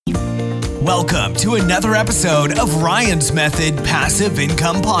Welcome to another episode of Ryan's Method Passive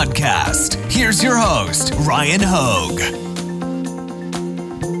Income Podcast. Here's your host, Ryan Hogue.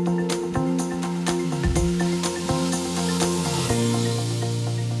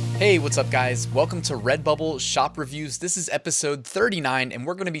 Hey, what's up guys? Welcome to Redbubble Shop Reviews. This is episode 39 and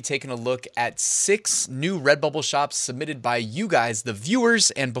we're going to be taking a look at 6 new Redbubble shops submitted by you guys, the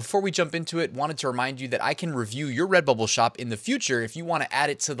viewers. And before we jump into it, wanted to remind you that I can review your Redbubble shop in the future. If you want to add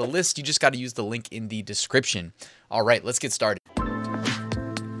it to the list, you just got to use the link in the description. All right, let's get started.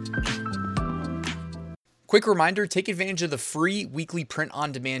 Quick reminder, take advantage of the free weekly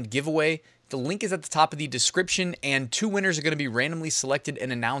print-on-demand giveaway. The link is at the top of the description, and 2 winners are going to be randomly selected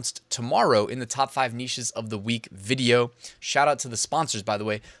and announced tomorrow in the top 5 niches of the week video. Shout out to the sponsors, by the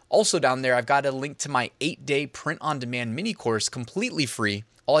way. Also down there, I've got a link to my 8-day print-on-demand mini course, completely free.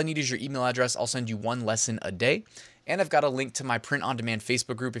 All I need is your email address. I'll send you 1 lesson a day. And I've got a link to my print-on-demand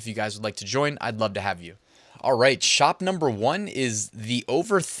Facebook group if you guys would like to join. I'd love to have you. All right, shop number 1 is The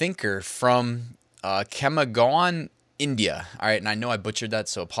Overthinker from Kemagon, India. All right, and I know I butchered that,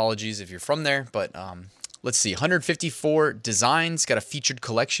 so apologies if you're from there, but let's see, 154 designs, got a featured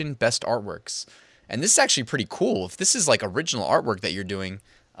collection, best artworks. And this is actually pretty cool. If this is like original artwork that you're doing,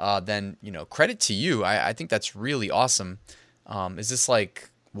 then, you know, credit to you. I think that's really awesome. Is this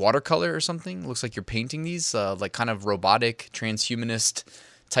like watercolor or something? Looks like you're painting these, like kind of robotic, transhumanist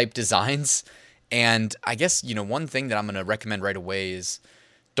type designs. And I guess, you know, one thing that I'm going to recommend right away is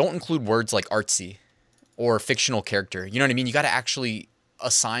don't include words like artsy or fictional character. You know what I mean? You got to actually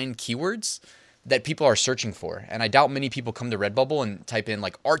assign keywords that people are searching for. And I doubt many people come to Redbubble and type in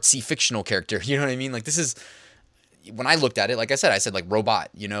like artsy fictional character. You know what I mean? Like this is, when I looked at it, like I said like robot,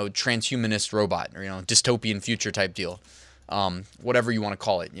 you know, transhumanist robot, or, you know, dystopian future type deal. Whatever you want to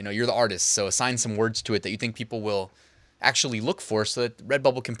call it. You know, you're the artist. So assign some words to it that you think people will actually look for so that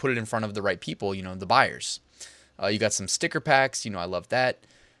Redbubble can put it in front of the right people, you know, the buyers. You got some sticker packs. You know, I love that.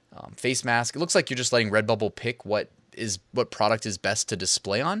 Face mask. It looks like you're just letting Redbubble pick what product is best to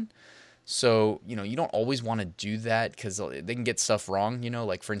display on. So, you know, you don't always want to do that because they can get stuff wrong. You know,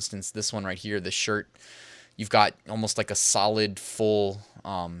 like for instance, this one right here, the shirt, you've got almost like a solid full,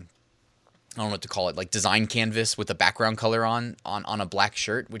 I don't know what to call it, like design canvas with a background color on a black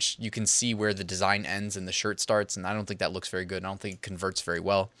shirt, which you can see where the design ends and the shirt starts. And I don't think that looks very good. I don't think it converts very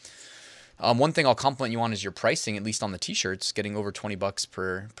well. One thing I'll compliment you on is your pricing, at least on the t-shirts, getting over $20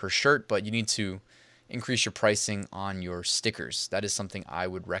 per shirt, but you need to increase your pricing on your stickers. That is something I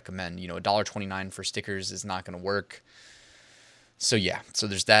would recommend. You know, $1.29 for stickers is not going to work. So yeah, so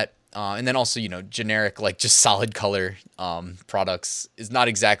there's that. And then also, you know, generic, like just solid color products is not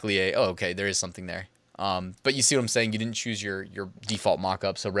exactly okay, there is something there. But you see what I'm saying? You didn't choose your default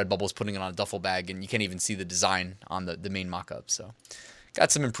mock-up, so Redbubble's putting it on a duffel bag, and you can't even see the design on the main mock-up, so got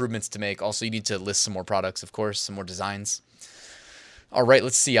some improvements to make. Also, you need to list some more products, of course, some more designs. All right,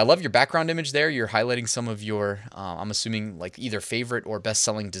 let's see. I love your background image there. You're highlighting some of your, I'm assuming, like either favorite or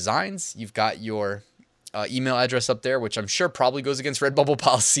best-selling designs. You've got your email address up there, which I'm sure probably goes against Redbubble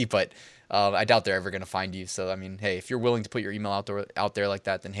policy, but I doubt they're ever going to find you. So, I mean, hey, if you're willing to put your email out there like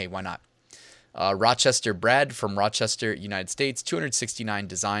that, then hey, why not? Rochester Brad from Rochester, United States, 269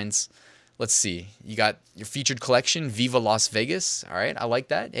 designs. Let's see. You got your featured collection, Viva Las Vegas. All right. I like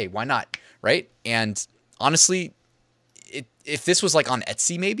that. Hey, why not? Right. And honestly, if this was like on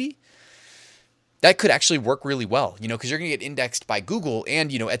Etsy, maybe that could actually work really well, you know, because you're going to get indexed by Google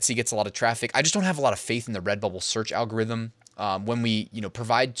and, you know, Etsy gets a lot of traffic. I just don't have a lot of faith in the Redbubble search algorithm. When we, you know,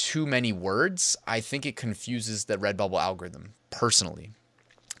 provide too many words, I think it confuses the Redbubble algorithm personally.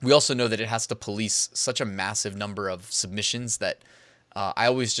 We also know that it has to police such a massive number of submissions that I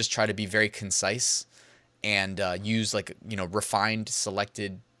always just try to be very concise and use like, you know, refined,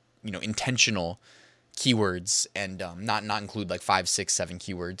 selected, you know, intentional keywords and not include like 5, 6, 7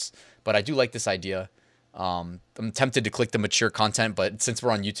 keywords. But I do like this idea. I'm tempted to click the mature content, but since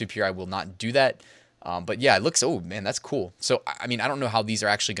we're on YouTube here, I will not do that. But yeah, it looks, oh man, that's cool. So, I mean, I don't know how these are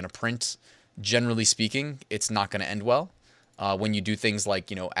actually going to print. Generally speaking, it's not going to end well. When you do things like,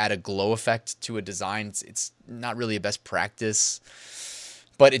 you know, add a glow effect to a design, it's not really a best practice.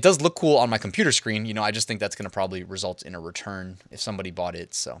 But it does look cool on my computer screen. You know, I just think that's going to probably result in a return if somebody bought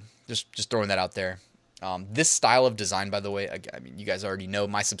it. So just throwing that out there. This style of design, by the way, I mean, you guys already know,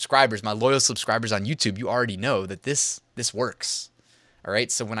 my subscribers, my loyal subscribers on YouTube, you already know that this works. All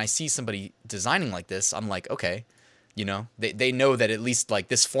right. So when I see somebody designing like this, I'm like, okay, you know, they know that at least like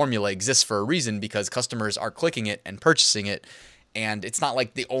this formula exists for a reason because customers are clicking it and purchasing it. And it's not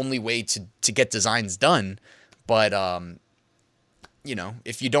like the only way to get designs done. But, you know,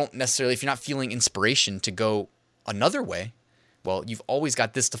 if you're not feeling inspiration to go another way, Well, you've always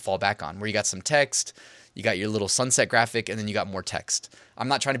got this to fall back on, where you got some text, you got your little sunset graphic, and then you got more text. I'm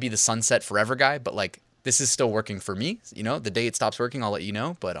not trying to be the sunset forever guy, but like this is still working for me. You know, the day it stops working, I'll let you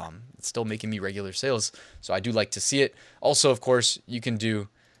know, but it's still making me regular sales. So I do like to see it. Also, of course, you can do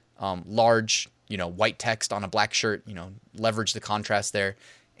large, white text on a black shirt, leverage the contrast there.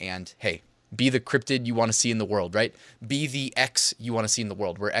 And hey, be the cryptid you want to see in the world, right? Be the X you want to see in the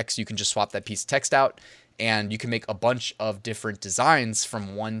world, where X, you can just swap that piece of text out and you can make a bunch of different designs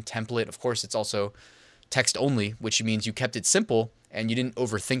from one template. Of course, it's also text only, which means you kept it simple and you didn't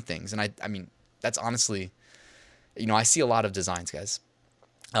overthink things. And I mean, that's honestly, I see a lot of designs, guys.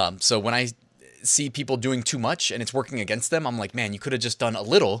 So when I see people doing too much and it's working against them, I'm like, man, you could have just done a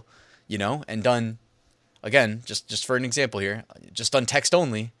little, and done, again, just for an example here, just done text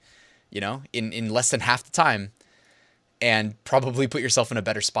only, in less than half the time, and probably put yourself in a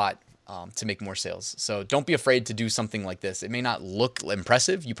better spot to make more sales. So don't be afraid to do something like this. It may not look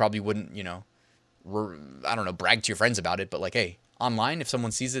impressive. You probably wouldn't, brag to your friends about it, but like, hey, online, if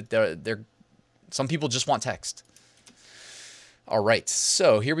someone sees it, some people just want text. All right,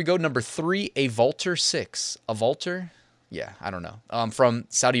 so here we go. Number 3, a Vaulter 6. A Vaulter? Yeah, I don't know. From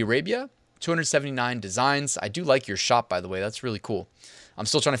Saudi Arabia, 279 designs. I do like your shop, by the way. That's really cool. I'm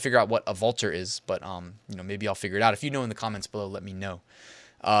still trying to figure out what a Vaulter is, but maybe I'll figure it out. If you know in the comments below, let me know.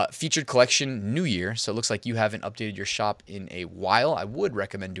 Featured collection, New Year. So it looks like you haven't updated your shop in a while. I would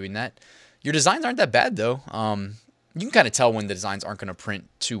recommend doing that. Your designs aren't that bad, though. You can kind of tell when the designs aren't going to print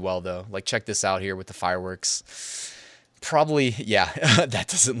too well, though. Like, check this out here with the fireworks. Probably, yeah, that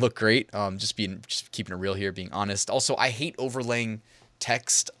doesn't look great. Just keeping it real here, being honest. Also, I hate overlaying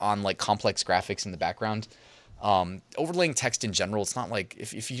text on like complex graphics in the background. Overlaying text in general, it's not like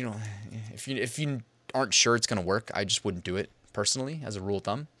if you aren't sure it's going to work, I just wouldn't do it personally, as a rule of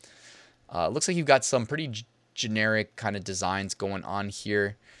thumb. Looks like you've got some pretty generic kind of designs going on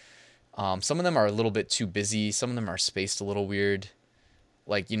here. Some of them are a little bit too busy. Some of them are spaced a little weird.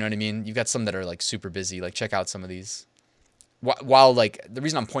 Like, you know what I mean? You've got some that are like super busy. Like, check out some of these. While like the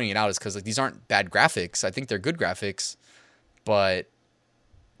reason I'm pointing it out is because like these aren't bad graphics. I think they're good graphics, but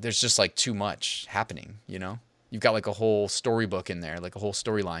there's just like too much happening. You've got like a whole storybook in there, like a whole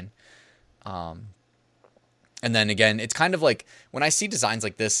storyline. And then again, it's kind of like when I see designs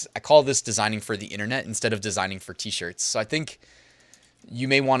like this, I call this designing for the internet instead of designing for t-shirts. So I think you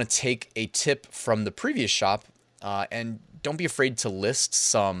may want to take a tip from the previous shop and don't be afraid to list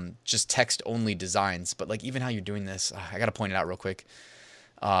some just text only designs. But like even how you're doing this, I got to point it out real quick.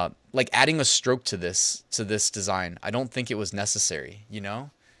 Like adding a stroke to this design, I don't think it was necessary,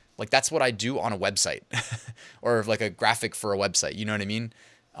 Like that's what I do on a website or like a graphic for a website. You know what I mean?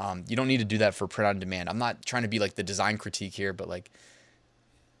 You don't need to do that for print on demand. I'm not trying to be like the design critique here, but like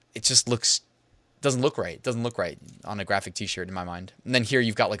it just doesn't look right. It doesn't look right on a graphic t-shirt in my mind. And then here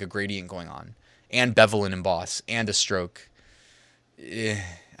you've got like a gradient going on and bevel and emboss and a stroke.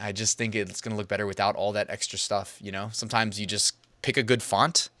 I just think it's going to look better without all that extra stuff. Sometimes you just pick a good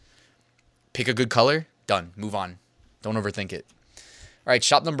font, pick a good color, done, move on. Don't overthink it. All right,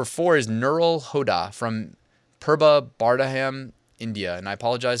 shop number 4 is Nurul Hoda from Purba Bardaham, India. And I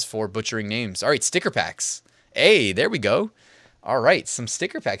apologize for butchering names. All right, sticker packs. Hey, there we go. All right, some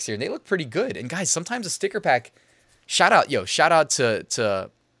sticker packs here. They look pretty good. And guys, sometimes a sticker pack, shout out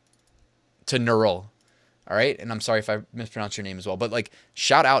to Nurul. All right, and I'm sorry if I mispronounced your name as well, but like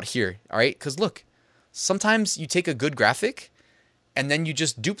shout out here. All right, because look, sometimes you take a good graphic and then you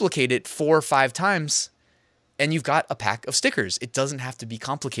just duplicate it 4 or 5 times and you've got a pack of stickers. It doesn't have to be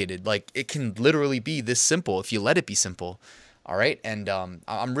complicated. Like it can literally be this simple if you let it be simple. All right, and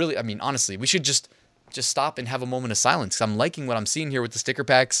honestly, we should just stop and have a moment of silence because I'm liking what I'm seeing here with the sticker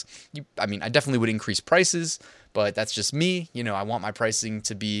packs. I definitely would increase prices, but that's just me. I want my pricing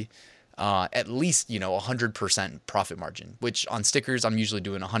to be at least 100% profit margin, which on stickers I'm usually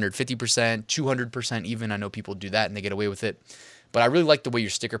doing 150%, 200% even. I know people do that and they get away with it, but I really like the way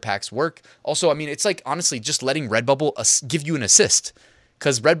your sticker packs work. Also, it's like honestly just letting Redbubble give you an assist,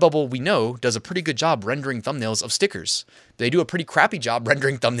 because Redbubble, we know, does a pretty good job rendering thumbnails of stickers. They do a pretty crappy job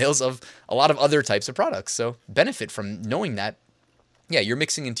rendering thumbnails of a lot of other types of products. So benefit from knowing that. Yeah, you're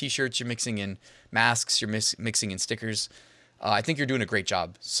mixing in t-shirts, you're mixing in masks, you're mixing in stickers. I think you're doing a great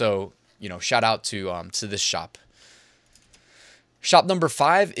job. So shout out to this shop. Shop number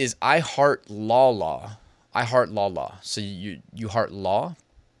 5 is I Heart Law. I Heart Law. So you heart law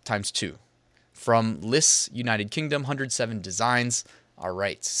times 2. From Liss, United Kingdom, 107 designs. All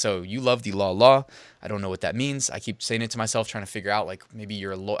right. So you love the law. I don't know what that means. I keep saying it to myself, trying to figure out like maybe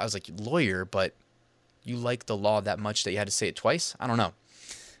you're I was like lawyer, but you like the law that much that you had to say it twice. I don't know.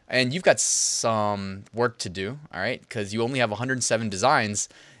 And you've got some work to do, all right? Because you only have 107 designs,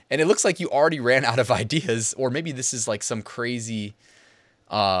 and it looks like you already ran out of ideas, or maybe this is like some crazy,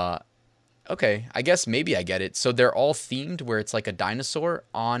 okay, I guess maybe I get it. So they're all themed where it's like a dinosaur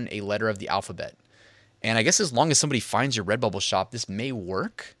on a letter of the alphabet. And I guess as long as somebody finds your Redbubble shop, this may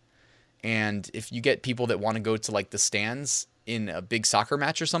work. And if you get people that want to go to like the stands in a big soccer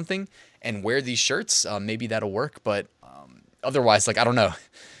match or something and wear these shirts, maybe that'll work. But otherwise, like, I don't know.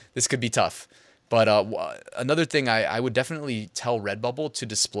 This could be tough. But another thing, I would definitely tell Redbubble to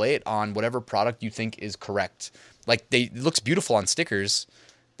display it on whatever product you think is correct. Like, it looks beautiful on stickers,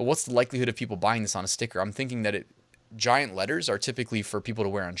 but what's the likelihood of people buying this on a sticker? I'm thinking that giant letters are typically for people to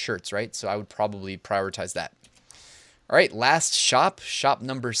wear on shirts, right? So I would probably prioritize that. All right, last shop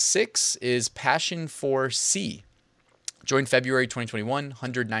number 6 is Passion for C. Joined February 2021,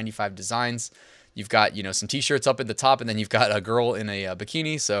 195 designs. You've got, some t-shirts up at the top, and then you've got a girl in a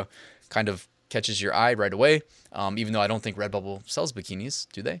bikini, so kind of catches your eye right away, even though I don't think Redbubble sells bikinis,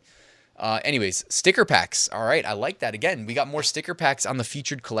 do they? Anyways, sticker packs. All right, I like that. Again, we got more sticker packs on the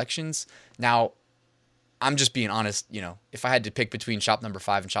featured collections. Now, I'm just being honest, if I had to pick between shop number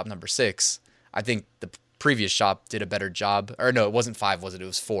 5 and shop number 6, I think the previous shop did a better job. Or no, it wasn't 5, was it? It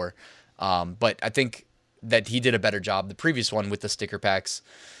was 4. But I think that he did a better job, the previous one, with the sticker packs.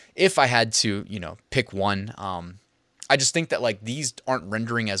 If I had to, pick one, I just think that like these aren't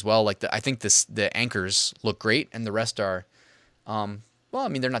rendering as well. Like I think the anchors look great, and the rest are, well, I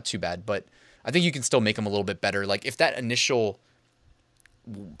mean, they're not too bad, but I think you can still make them a little bit better. Like if that initial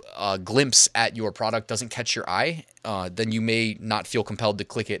glimpse at your product doesn't catch your eye, then you may not feel compelled to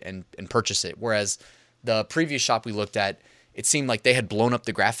click it and purchase it. Whereas the previous shop we looked at, it seemed like they had blown up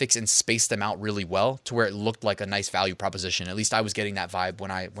the graphics and spaced them out really well to where it looked like a nice value proposition. At least I was getting that vibe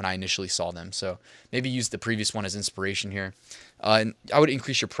when I initially saw them. So maybe use the previous one as inspiration here. And I would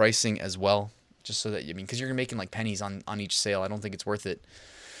increase your pricing as well, just so that, because you're making like pennies on each sale. I don't think it's worth it.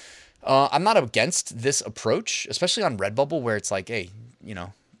 I'm not against this approach, especially on Redbubble, where it's like, hey,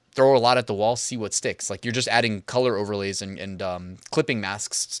 throw a lot at the wall, see what sticks. Like you're just adding color overlays and clipping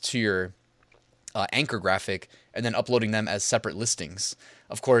masks to your anchor graphic and then uploading them as separate listings.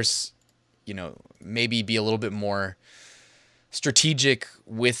 Of course, maybe be a little bit more strategic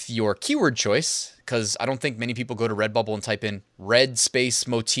with your keyword choice, because I don't think many people go to Redbubble and type in red space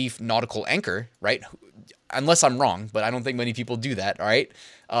motif nautical anchor, right? Unless I'm wrong, but I don't think many people do that, all right?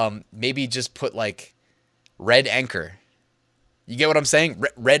 Maybe just put like red anchor. You get what I'm saying?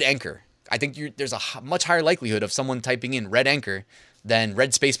 Red anchor. I think there's a much higher likelihood of someone typing in red anchor than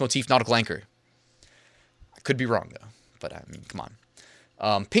red space motif nautical anchor. I could be wrong though, but I mean, come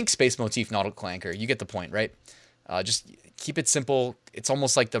on. Pink space motif nautical anchor. You get the point, right? Just keep it simple. It's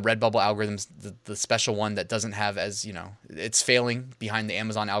almost like the Redbubble algorithms, the special one that doesn't have as, it's failing behind the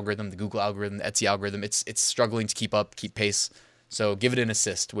Amazon algorithm, the Google algorithm, the Etsy algorithm. It's struggling to keep pace. So give it an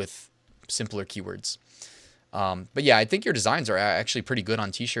assist with simpler keywords. But yeah, I think your designs are actually pretty good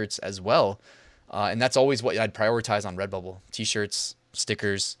on t-shirts as well. And that's always what I'd prioritize on Redbubble. T-shirts,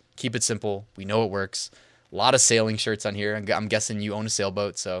 stickers, keep it simple. We know it works. A lot of sailing shirts on here. I'm guessing you own a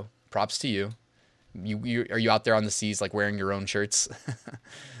sailboat, so props to you. Are you out there on the seas like wearing your own shirts?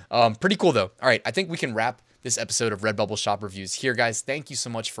 Pretty cool though. All right, I think we can wrap this episode of Redbubble Shop Reviews here, guys. Thank you so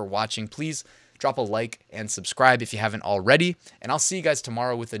much for watching. Please drop a like and subscribe if you haven't already. And I'll see you guys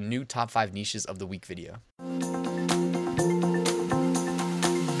tomorrow with a new top 5 niches of the week video.